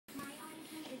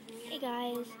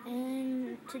guys,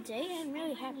 and today I'm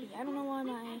really happy. I don't know why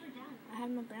I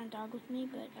have my brown dog with me,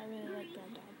 but I really like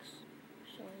brown dogs.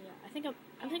 So yeah, I think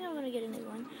I'm gonna get a new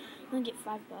one. I'm gonna get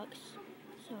 $5.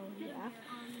 So yeah,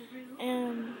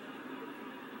 and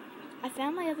I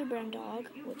found my other brown dog,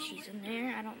 which she's in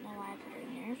there. I don't know why I put her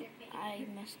in there. I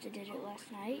must have did it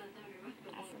last night.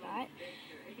 I forgot.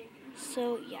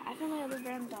 So yeah, I found my other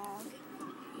brown dog.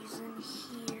 He's in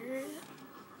here.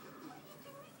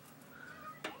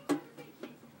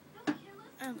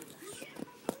 Oh my gosh.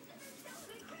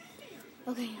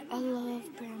 Okay, I love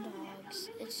brown dogs.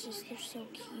 It's just, they're so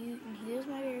cute. And he was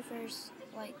my very first,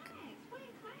 like,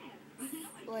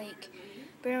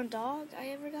 brown dog I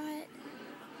ever got.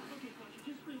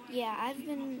 Yeah, I've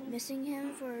been missing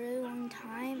him for a really long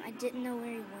time. I didn't know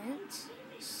where he went.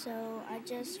 So I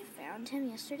just found him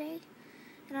yesterday.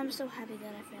 And I'm so happy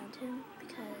that I found him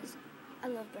because I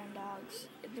love brown dogs.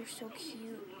 They're so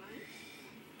cute.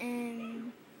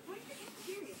 And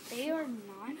they are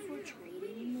not for trade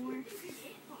anymore.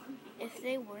 If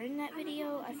they were in that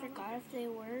video, I forgot if they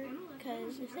were,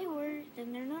 because if they were,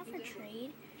 then they're not for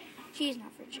trade. She's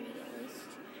not for trade, at least.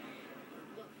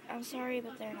 I'm sorry,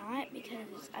 but they're not,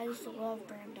 because I just love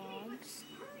brown dogs.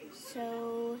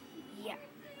 So, yeah.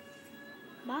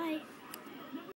 Bye.